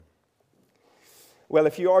Well,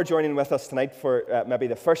 if you are joining with us tonight for maybe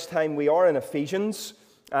the first time, we are in Ephesians,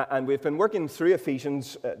 and we've been working through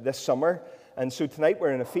Ephesians this summer. And so tonight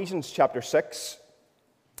we're in Ephesians chapter 6,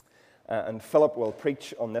 and Phillip will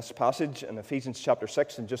preach on this passage in Ephesians chapter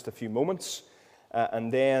 6 in just a few moments. And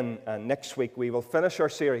then next week we will finish our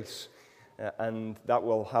series, and that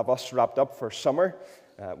will have us wrapped up for summer.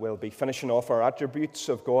 We'll be finishing off our attributes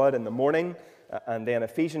of God in the morning, and then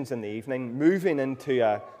Ephesians in the evening, moving into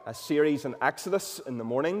a series in Exodus in the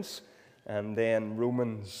mornings, and then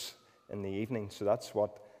Romans in the evening. So that's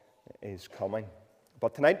what is coming.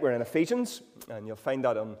 But tonight we're in Ephesians, and you'll find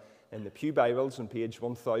that in the Pew Bibles on page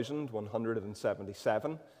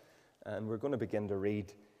 1177. And we're going to begin to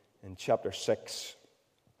read in chapter 6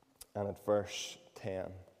 and at verse 10.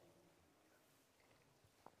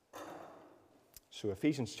 So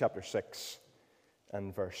Ephesians chapter 6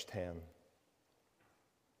 and verse 10.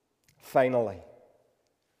 Finally,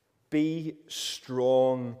 be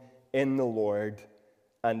strong in the Lord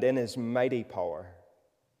and in his mighty power.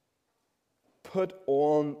 Put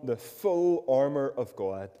on the full armor of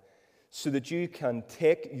God so that you can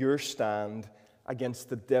take your stand against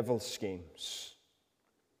the devil's schemes.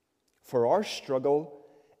 For our struggle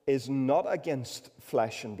is not against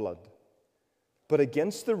flesh and blood, but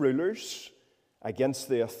against the rulers, against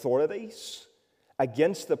the authorities,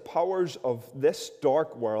 against the powers of this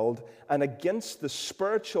dark world, and against the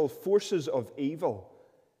spiritual forces of evil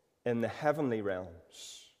in the heavenly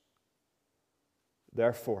realms.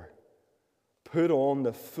 Therefore, put on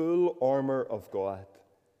the full armor of God,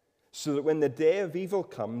 so that when the day of evil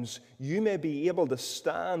comes, you may be able to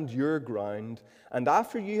stand your ground, and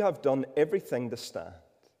after you have done everything to stand,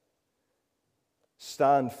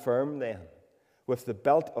 stand firm then, with the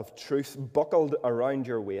belt of truth buckled around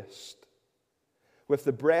your waist, with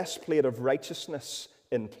the breastplate of righteousness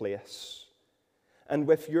in place, and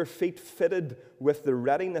with your feet fitted with the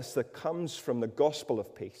readiness that comes from the gospel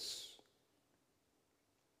of peace.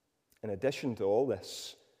 In addition to all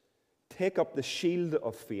this, take up the shield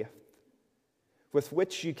of faith, with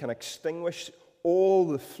which you can extinguish all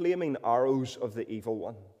the flaming arrows of the evil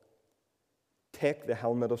one. Take the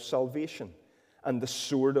helmet of salvation and the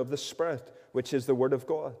sword of the Spirit, which is the word of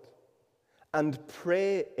God, and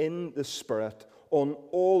pray in the Spirit on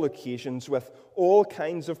all occasions with all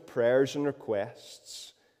kinds of prayers and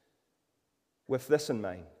requests. With this in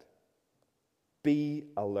mind, be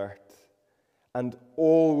alert and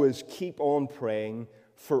always keep on praying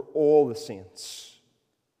for all the saints.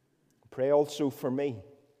 Pray also for me,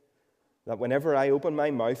 that whenever I open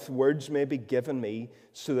my mouth, words may be given me,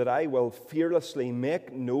 so that I will fearlessly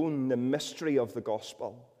make known the mystery of the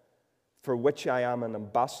gospel, for which I am an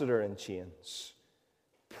ambassador in chains.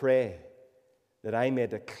 Pray that I may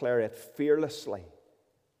declare it fearlessly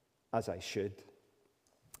as I should.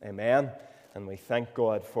 Amen. And we thank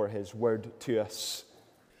God for his word to us.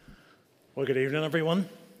 Well, good evening, everyone.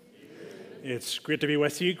 It's great to be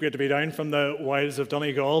with you. Great to be down from the wilds of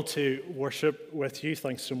Donegal to worship with you.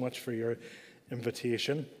 Thanks so much for your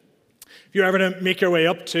invitation. If you're ever to make your way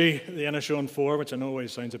up to the Inishowen 4, which I know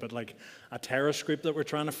always sounds a bit like a terrorist group that we're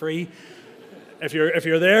trying to free, if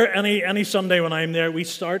you're there any Sunday when I'm there, we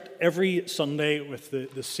start every Sunday with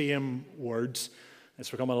the same words. It's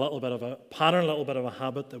become a little bit of a pattern, a little bit of a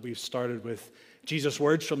habit that we've started with Jesus'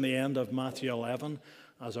 words from the end of Matthew 11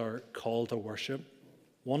 as our call to worship.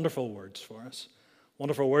 Wonderful words for us.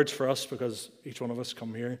 Wonderful words for us because each one of us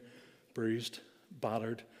come here bruised,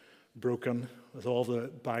 battered, broken, with all the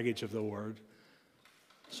baggage of the word.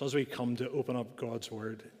 So as we come to open up God's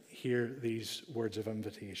word, hear these words of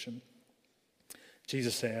invitation.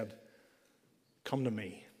 Jesus said, "Come to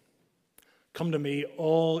me. Come to me,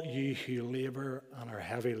 all you who labor and are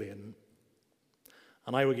heavy laden,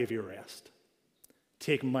 and I will give you rest.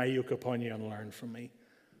 Take my yoke upon you and learn from me,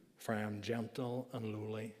 for I am gentle and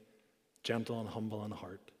lowly, gentle and humble in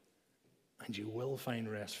heart, and you will find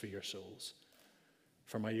rest for your souls.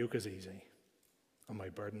 For my yoke is easy and my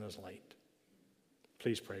burden is light."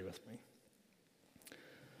 Please pray with me.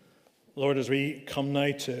 Lord, as we come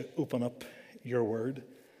now to open up your word,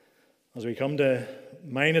 as we come to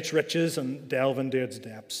mine its riches and delve into its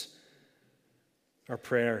depths, our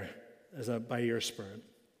prayer is that by your Spirit,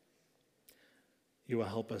 you will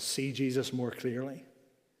help us see Jesus more clearly,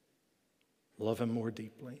 love him more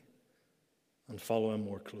deeply, and follow him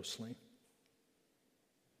more closely.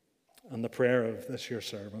 And the prayer of this your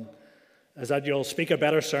servant is that you'll speak a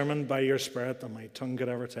better sermon by your Spirit than my tongue could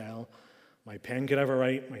ever tell, my pen could ever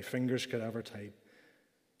write, my fingers could ever type.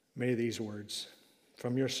 May these words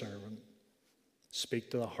from your servant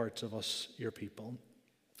speak to the hearts of us, your people,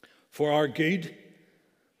 for our good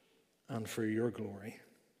and for your glory.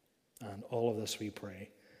 And all of this we pray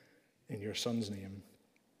in your Son's name.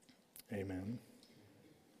 Amen.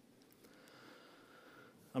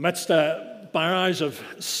 Amidst a barrage of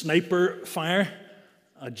sniper fire,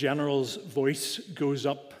 a general's voice goes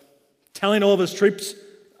up, telling all of his troops,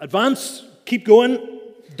 advance, keep going,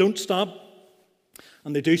 don't stop.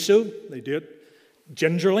 And they do so. They do it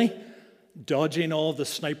gingerly, dodging all of the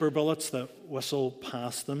sniper bullets that whistle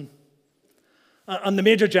past them. And the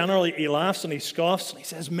Major General, he laughs and he scoffs and he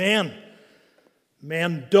says, men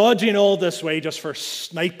dodging all this way just for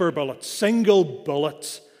sniper bullets, single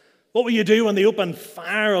bullets. What will you do when they open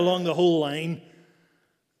fire along the whole line?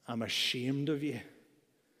 I'm ashamed of you.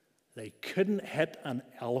 They couldn't hit an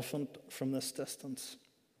elephant from this distance.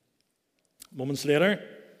 Moments later,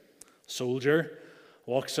 a soldier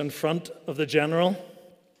walks in front of the general.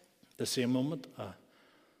 The same moment,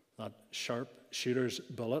 that sharp shooter's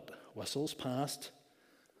bullet whistles past,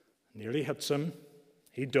 nearly hits him.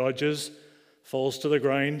 He dodges, falls to the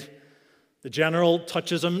ground. The general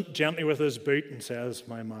touches him gently with his boot and says,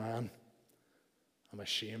 my man, I'm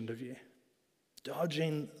ashamed of you.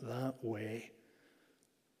 Dodging that way.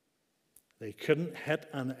 They couldn't hit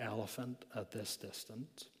an elephant at this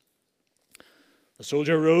distance. The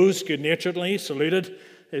soldier rose good-naturedly, saluted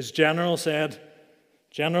his general, said,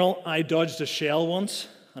 General, I dodged a shell once,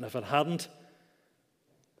 and if it hadn't,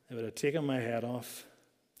 it would have taken my head off.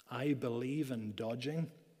 I believe in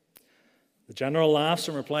dodging. The general laughs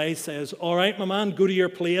and replies, says, all right, my man, go to your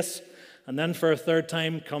place. And then for a third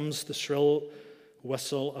time comes the shrill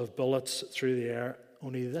whistle of bullets through the air.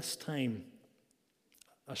 Only this time,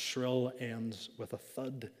 a shrill ends with a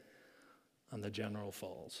thud, and the general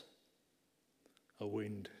falls. A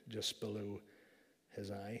wound just below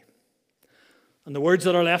his eye. And the words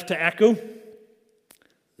that are left to echo,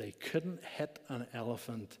 they couldn't hit an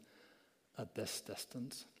elephant at this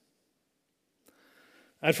distance.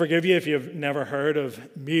 I'd forgive you if you've never heard of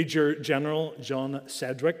Major General John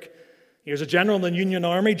Sedgwick. He was a general in the Union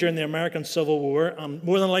Army during the American Civil War, and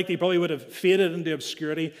more than likely probably would have faded into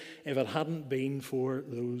obscurity if it hadn't been for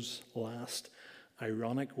those last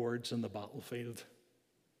ironic words in the battlefield.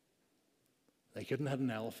 They couldn't hit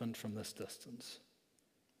an elephant from this distance,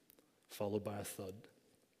 followed by a thud.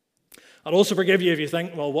 I'd also forgive you if you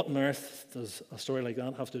think, well, what on earth does a story like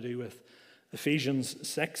that have to do with Ephesians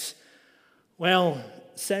 6? Well,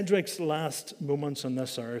 Sedgwick's last moments on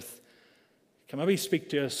this earth can maybe speak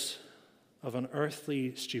to us of an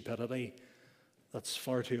earthly stupidity that's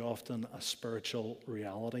far too often a spiritual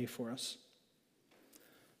reality for us.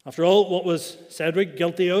 After all, what was Sedgwick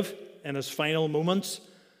guilty of in his final moments?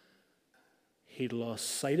 He'd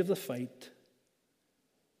lost sight of the fight,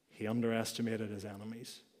 he underestimated his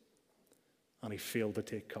enemies, and he failed to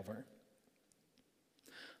take cover.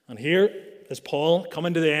 And here is Paul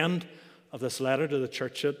coming to the end of this letter to the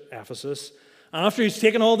church at Ephesus. And after he's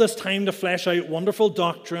taken all this time to flesh out wonderful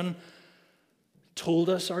doctrine, told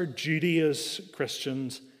us our duty as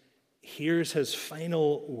Christians, here's his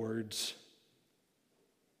final words.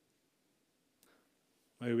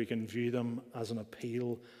 Maybe we can view them as an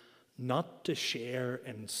appeal not to share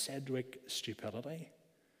in Sedgwick stupidity.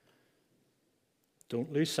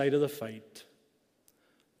 Don't lose sight of the fight.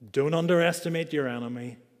 Don't underestimate your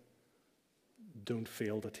enemy. Don't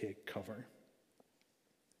fail to take cover.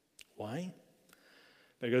 Why?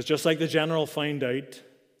 Because just like the general found out,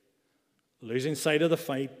 losing sight of the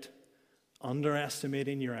fight,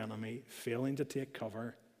 underestimating your enemy, failing to take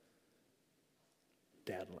cover,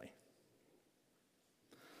 deadly.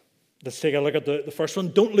 Let's take a look at the first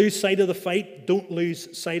one. Don't lose sight of the fight. Don't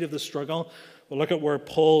lose sight of the struggle. We'll look at where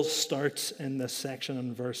Paul starts in this section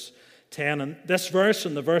in verse 10. And this verse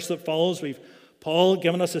and the verse that follows, we've Paul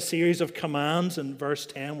given us a series of commands. In verse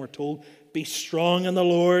 10, we're told, be strong in the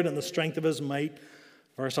Lord and the strength of his might.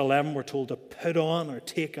 Verse 11, we're told to put on or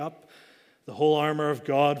take up the whole armor of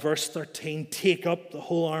God. Verse 13, take up the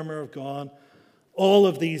whole armor of God. All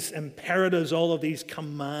of these imperatives, all of these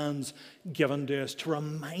commands given to us to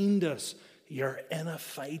remind us you're in a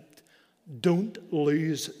fight. Don't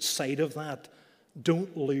lose sight of that.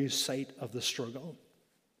 Don't lose sight of the struggle.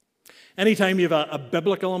 Anytime you have a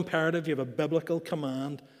biblical imperative, you have a biblical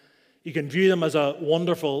command, you can view them as a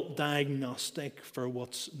wonderful diagnostic for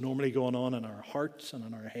what's normally going on in our hearts and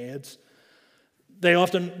in our heads. They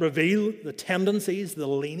often reveal the tendencies, the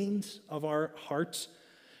leanings of our hearts.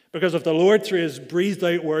 Because if the Lord, through his breathed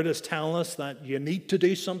out word, is telling us that you need to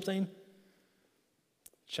do something,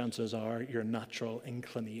 chances are your natural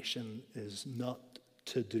inclination is not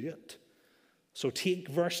to do it. So take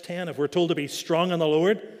verse 10. If we're told to be strong in the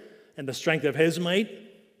Lord, in the strength of his might,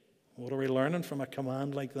 what are we learning from a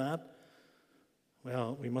command like that?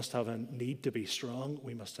 Well, we must have a need to be strong.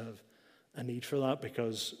 We must have a need for that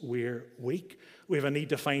because we're weak. We have a need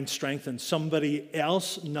to find strength in somebody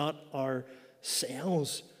else, not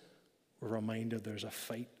ourselves. We're reminded there's a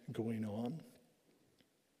fight going on.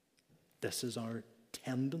 This is our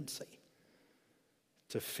tendency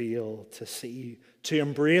to feel, to see, to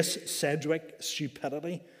embrace Sedgwick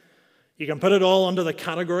stupidity. You can put it all under the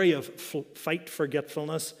category of fight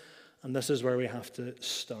forgetfulness, and this is where we have to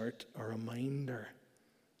start. A reminder,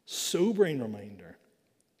 sobering reminder.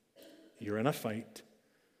 You're in a fight.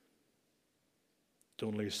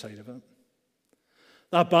 Don't lose sight of it.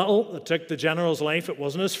 That battle that took the general's life, it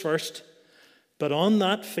wasn't his first, but on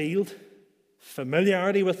that field,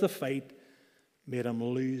 familiarity with the fight made him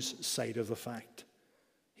lose sight of the fact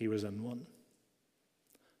he was in one.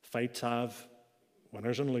 Fights have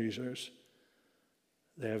winners and losers.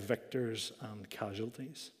 They have victors and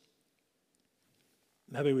casualties.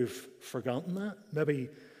 Maybe we've forgotten that. Maybe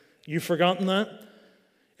you've forgotten that.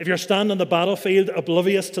 If you're standing on the battlefield,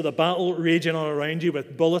 oblivious to the battle raging all around you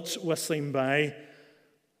with bullets whistling by,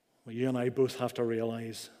 well, you and I both have to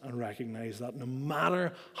realize and recognize that no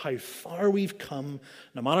matter how far we've come,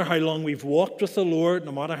 no matter how long we've walked with the Lord,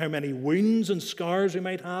 no matter how many wounds and scars we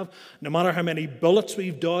might have, no matter how many bullets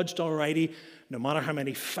we've dodged already, no matter how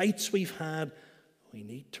many fights we've had, we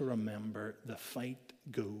need to remember the fight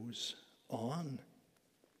goes on.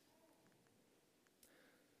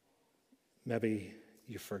 Maybe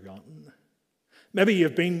you've forgotten. Maybe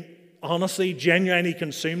you've been honestly, genuinely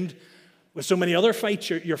consumed with so many other fights.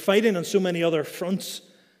 You're fighting on so many other fronts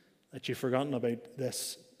that you've forgotten about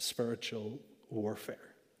this spiritual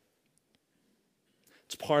warfare.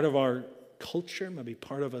 It's part of our culture, maybe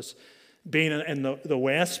part of us being in the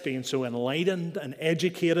West, being so enlightened and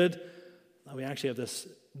educated, that we actually have this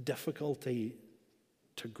difficulty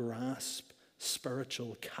to grasp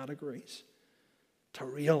spiritual categories, to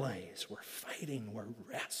realize we're fighting, we're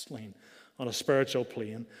wrestling on a spiritual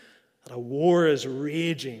plane, that a war is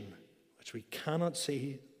raging, which we cannot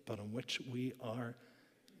see, but in which we are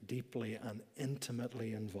deeply and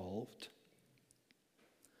intimately involved.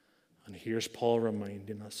 And here's Paul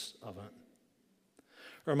reminding us of it.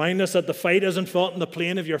 Remind us that the fight isn't fought in the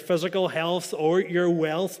plane of your physical health or your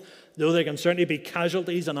wealth, though there can certainly be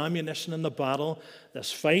casualties and ammunition in the battle.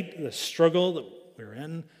 This fight, this struggle that we're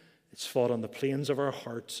in, it's fought on the plains of our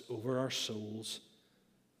hearts, over our souls.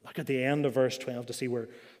 Look at the end of verse 12 to see where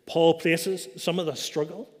Paul places some of the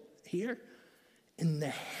struggle here. In the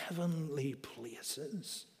heavenly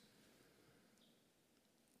places.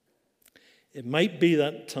 It might be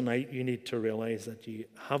that tonight you need to realize that you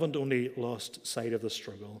haven't only lost sight of the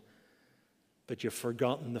struggle, but you've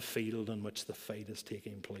forgotten the field in which the fight is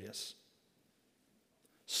taking place.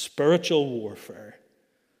 Spiritual warfare.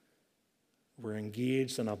 We're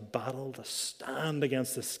engaged in a battle to stand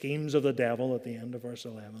against the schemes of the devil at the end of verse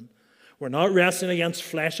 11. We're not wrestling against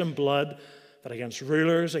flesh and blood, but against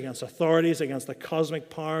rulers, against authorities, against the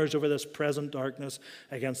cosmic powers over this present darkness,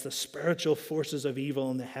 against the spiritual forces of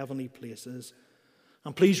evil in the heavenly places.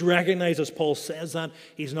 And please recognize, as Paul says that,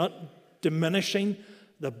 he's not diminishing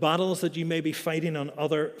the battles that you may be fighting on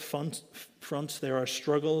other fronts. There are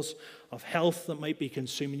struggles of health that might be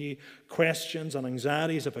consuming you, questions and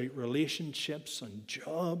anxieties about relationships and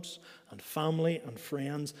jobs and family and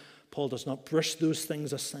friends. Paul does not brush those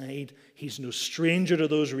things aside. He's no stranger to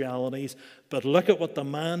those realities. But look at what the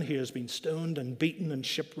man who has been stoned and beaten and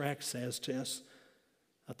shipwrecked says to us.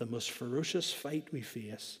 That the most ferocious fight we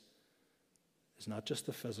face is not just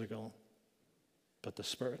the physical, but the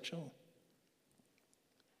spiritual.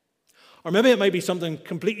 Or maybe it might be something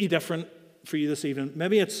completely different for you this evening.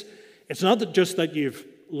 Maybe it's not just that you've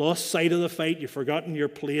lost sight of the fight, you've forgotten your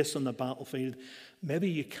place on the battlefield. Maybe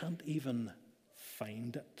you can't even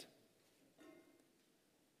find it.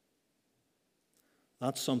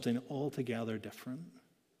 That's something altogether different.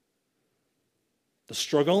 The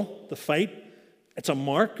struggle, the fight, it's a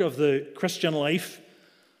mark of the Christian life.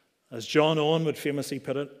 As John Owen would famously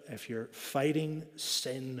put it, if you're fighting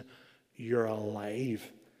sin, you're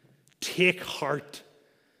alive. Take heart.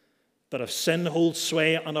 But if sin holds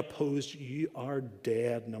sway unopposed, you are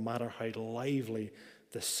dead, no matter how lively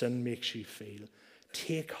the sin makes you feel.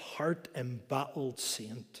 Take heart, embattled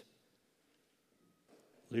saint.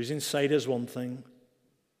 Losing sight is one thing,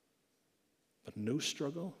 but no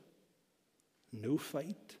struggle, no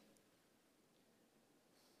fight,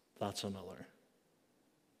 that's another.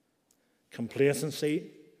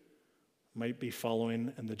 Complacency might be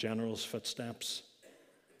following in the general's footsteps,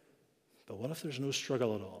 but what if there's no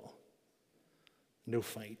struggle at all? No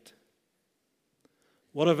fight?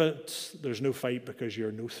 What if there's no fight because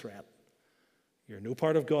you're no threat? You're no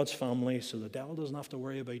part of God's family, so the devil doesn't have to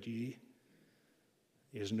worry about you.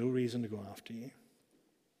 He has no reason to go after you.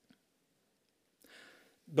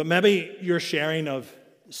 But maybe your sharing of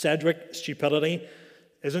Cedric's stupidity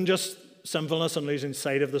isn't just sinfulness and losing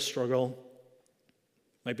sight of the struggle.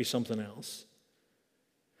 It might be something else.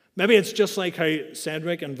 Maybe it's just like how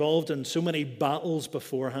Cedric, involved in so many battles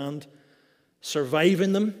beforehand,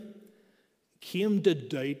 surviving them, came to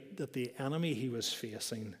doubt that the enemy he was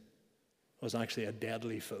facing was actually a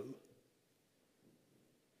deadly foe.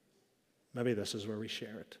 Maybe this is where we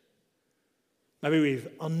share it. Maybe we've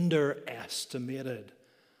underestimated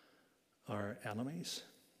our enemies.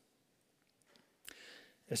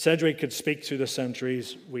 If Cedric could speak through the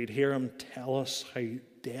centuries, we'd hear him tell us how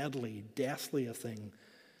deadly, deathly a thing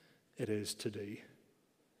it is to do,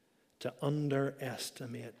 to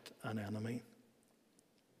underestimate an enemy.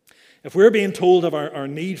 If we're being told of our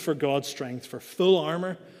need for God's strength, for full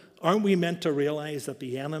armor, aren't we meant to realize that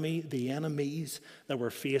the enemies that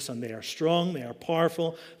we're facing, they are strong, they are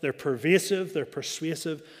powerful, they're pervasive, they're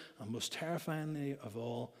persuasive, and most terrifyingly of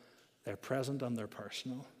all, they're present and they're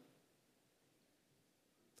personal.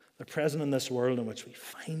 They're present in this world in which we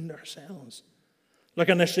find ourselves. Look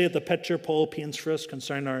initially at the picture Paul paints for us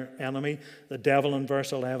concerning our enemy, the devil, in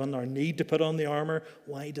verse 11. Our need to put on the armor.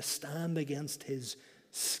 Why? To stand against his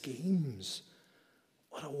schemes.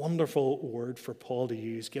 What a wonderful word for Paul to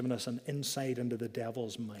use, giving us an insight into the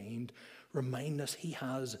devil's mind. Remind us he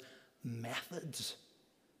has methods.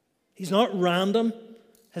 He's not random.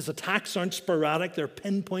 His attacks aren't sporadic. They're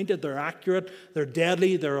pinpointed. They're accurate. They're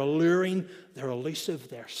deadly. They're alluring. They're elusive.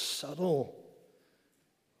 They're subtle.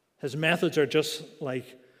 His methods are just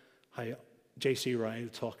like how J.C. Ryle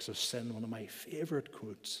talks of sin, one of my favorite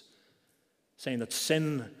quotes, saying that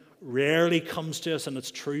sin rarely comes to us in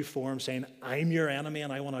its true form, saying, I'm your enemy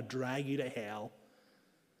and I want to drag you to hell.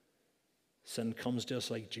 Sin comes to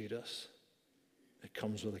us like Judas. It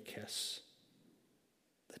comes with a kiss.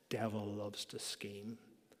 The devil loves to scheme.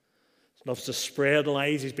 He loves to spread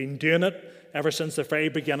lies. He's been doing it ever since the very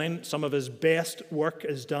beginning. Some of his best work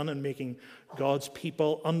is done in making God's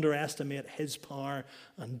people underestimate his power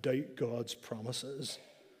and doubt God's promises.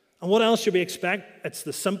 And what else should we expect? It's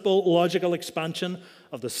the simple, logical expansion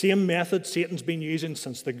of the same method Satan's been using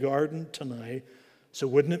since the garden to now. So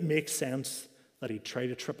wouldn't it make sense that he'd try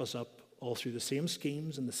to trip us up all through the same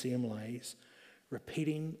schemes and the same lies,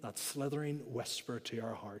 repeating that slithering whisper to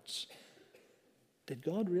our hearts? Did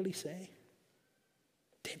God really say?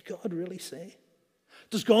 Did God really say?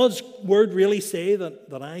 Does God's word really say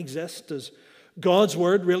that I exist? Does God's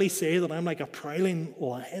word really say that I'm like a prowling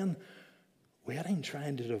lion waiting,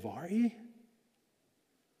 trying to devour you?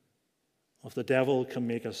 If the devil can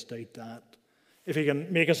make us doubt that, if he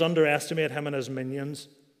can make us underestimate him and his minions,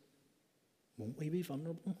 won't we be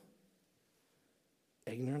vulnerable?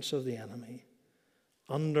 Ignorance of the enemy,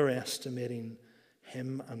 underestimating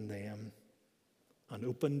him and them, an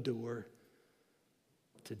open door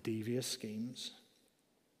to devious schemes.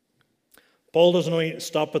 Paul doesn't only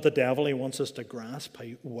stop at the devil, he wants us to grasp how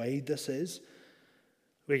wide this is.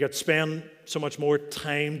 We could spend so much more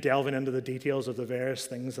time delving into the details of the various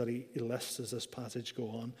things that he lists as this passage goes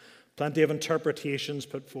on. Plenty of interpretations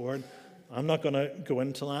put forward. I'm not going to go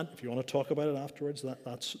into that. If you want to talk about it afterwards,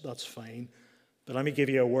 that's fine. But let me give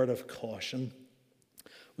you a word of caution.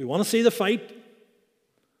 We want to see the fight.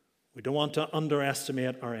 We don't want to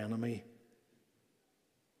underestimate our enemy.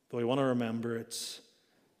 But we want to remember it's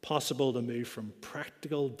possible to move from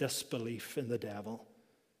practical disbelief in the devil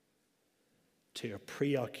to a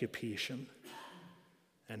preoccupation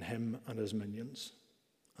in him and his minions.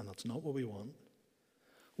 And that's not what we want.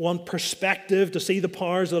 We want perspective to see the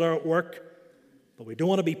powers that are at work, but we don't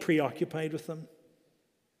want to be preoccupied with them.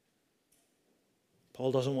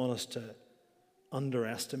 Paul doesn't want us to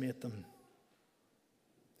underestimate them.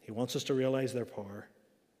 He wants us to realize their power.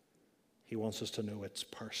 He wants us to know it's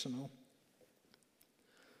personal.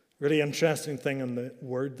 Really interesting thing in the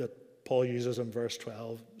word that Paul uses in verse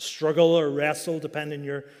 12. Struggle or wrestle, depending on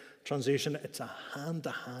your translation. It's a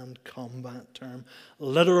hand-to-hand combat term.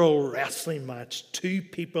 Literal wrestling match. Two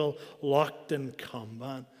people locked in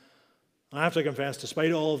combat. I have to confess,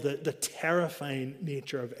 despite all of the terrifying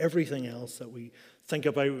nature of everything else that we think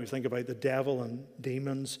about when we think about the devil and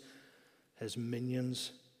demons, his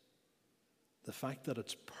minions, the fact that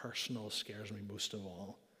it's personal scares me most of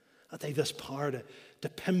all. That they have this power to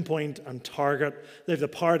pinpoint and target. They have the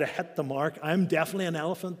power to hit the mark. I'm definitely an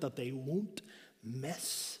elephant that they won't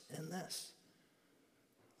miss in this.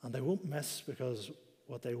 And they won't miss because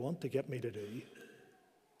what they want to get me to do,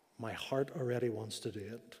 my heart already wants to do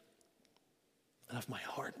it. And if my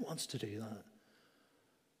heart wants to do that,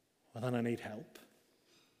 well, then I need help.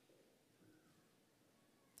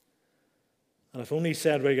 And if only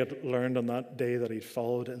Sedgwick had learned on that day that he'd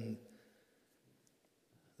followed in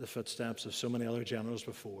the footsteps of so many other generals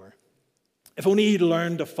before. If only he'd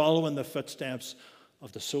learned to follow in the footsteps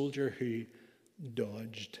of the soldier who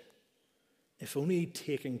dodged. If only he'd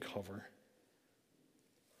taken cover,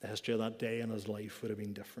 the history of that day in his life would have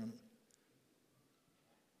been different.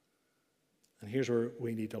 And here's where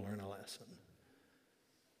we need to learn a lesson.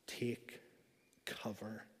 Take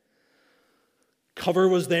cover. Cover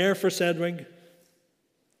was there for Sedgwick,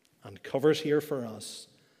 and cover's here for us.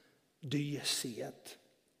 Do you see it?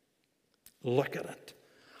 Look at it.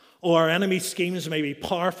 Oh, our enemy's schemes may be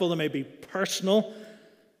powerful, they may be personal,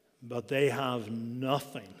 but they have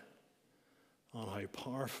nothing on how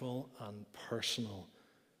powerful and personal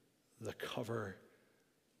the cover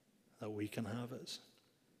that we can have is.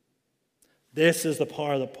 This is the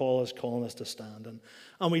power that Paul is calling us to stand in.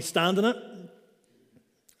 And we stand in it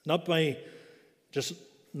not by just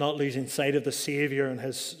not losing sight of the Savior and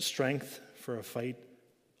his strength for a fight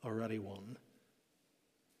already won.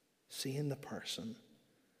 Seeing the person.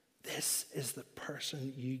 This is the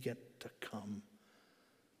person you get to come.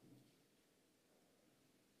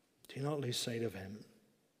 Do not lose sight of him.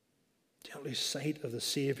 Do not lose sight of the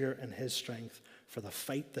Savior and his strength for the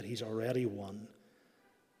fight that he's already won.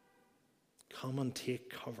 Come and take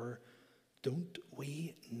cover. Don't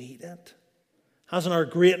we need it? Hasn't our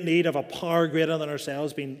great need of a power greater than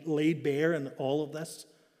ourselves been laid bare in all of this?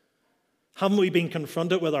 Haven't we been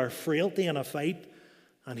confronted with our frailty in a fight?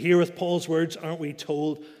 And here with Paul's words, aren't we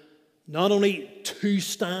told not only to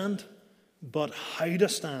stand, but how to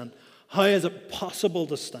stand? How is it possible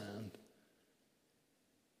to stand?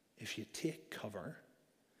 If you take cover,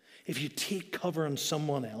 if you take cover on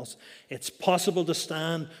someone else, it's possible to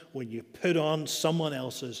stand when you put on someone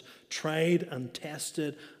else's tried and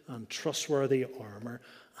tested and trustworthy armor.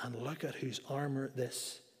 And look at whose armor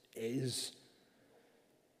this is.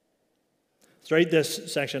 Throughout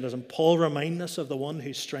this section, doesn't Paul remind us of the one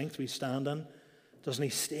whose strength we stand in? Doesn't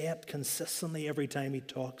he say it consistently every time he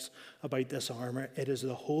talks about this armor? It is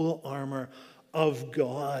the whole armor of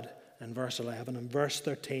God in verse 11. And verse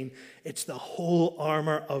 13, it's the whole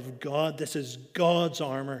armor of God. This is God's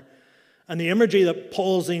armor. And the imagery that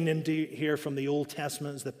Paul's leaning into here from the Old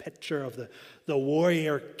Testament is the picture of the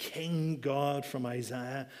warrior king God from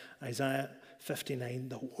Isaiah 59,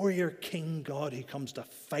 the warrior king God who comes to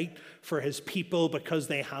fight for his people because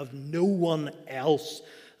they have no one else,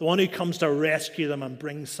 the one who comes to rescue them and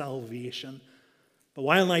bring salvation. But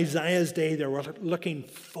while in Isaiah's day they were looking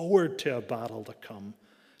forward to a battle to come,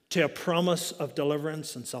 to a promise of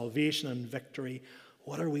deliverance and salvation and victory,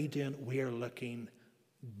 what are we doing? We are looking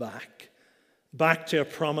back to a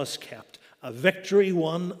promise kept, a victory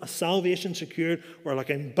won, a salvation secured. We're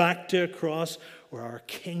looking back to a cross where our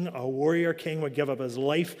king, our warrior king, would give up his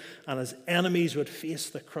life and his enemies would face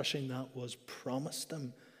the crushing that was promised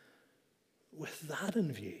them. With that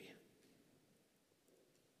in view,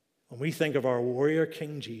 when we think of our warrior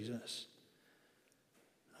king Jesus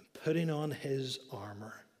and putting on his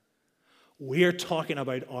armor, we're talking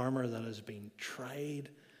about armor that has been tried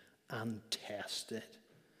and tested.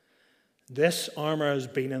 This armor has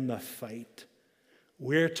been in the fight.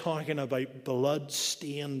 We're talking about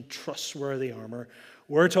blood-stained, trustworthy armor.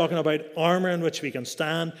 We're talking about armor in which we can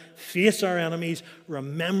stand, face our enemies,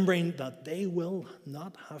 remembering that they will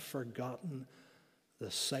not have forgotten the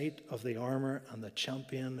sight of the armor and the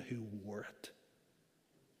champion who wore it,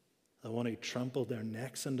 the one who trampled their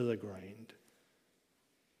necks into the ground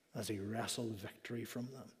as he wrestled victory from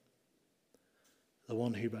them, the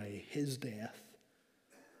one who by his death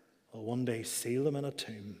will one day seal them in a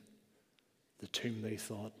tomb, the tomb they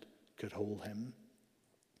thought could hold him.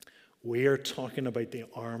 We are talking about the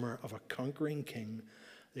armor of a conquering king,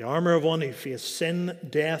 the armor of one who faced sin,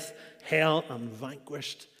 death, hell, and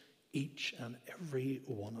vanquished each and every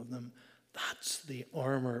one of them. That's the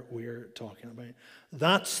armor we're talking about.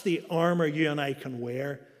 That's the armor you and I can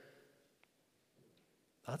wear.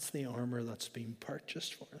 That's the armor that's been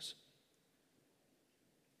purchased for us.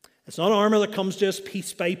 It's not armor that comes to us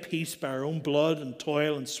piece by our own blood and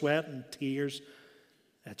toil and sweat and tears.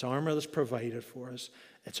 It's armor that's provided for us.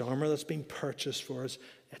 It's armor that's been purchased for us.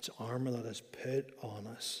 It's armor that is put on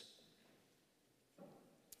us.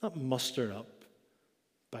 Not mustered up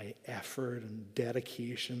by effort and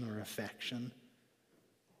dedication or affection.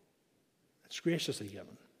 It's graciously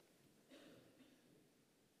given.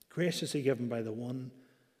 Graciously given by the one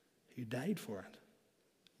who died for it,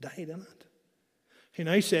 died in it. He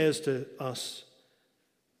now says to us,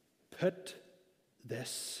 put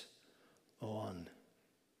this on.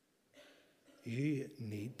 You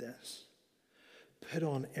need this. Put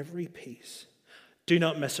on every piece. Do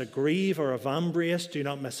not miss a greave or a vambrace. Do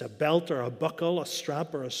not miss a belt or a buckle, a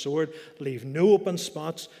strap or a sword. Leave no open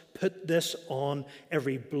spots. Put this on,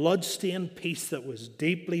 every blood-stained piece that was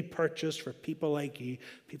deeply purchased for people like you,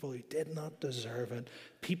 people who did not deserve it,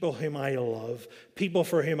 people whom I love, people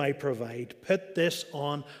for whom I provide. Put this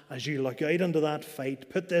on as you look out into that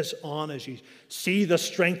fight. Put this on as you see the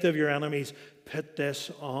strength of your enemies. Put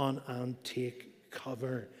this on and take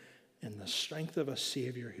cover in the strength of a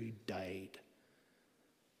Savior who died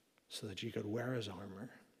so that you could wear his armor.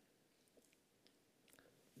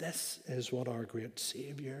 This is what our great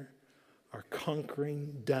Savior, our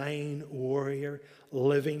conquering, dying warrior,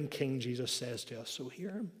 living King Jesus says to us. So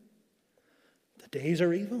hear him. The days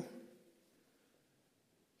are evil,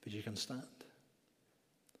 but you can stand.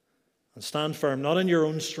 And stand firm, not in your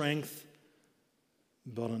own strength,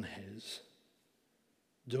 but in his.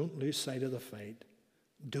 Don't lose sight of the fight.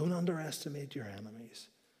 Don't underestimate your enemies.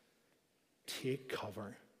 Take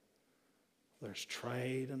cover. There's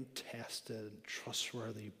tried and tested and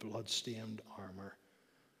trustworthy blood-stained armor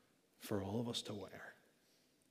for all of us to wear.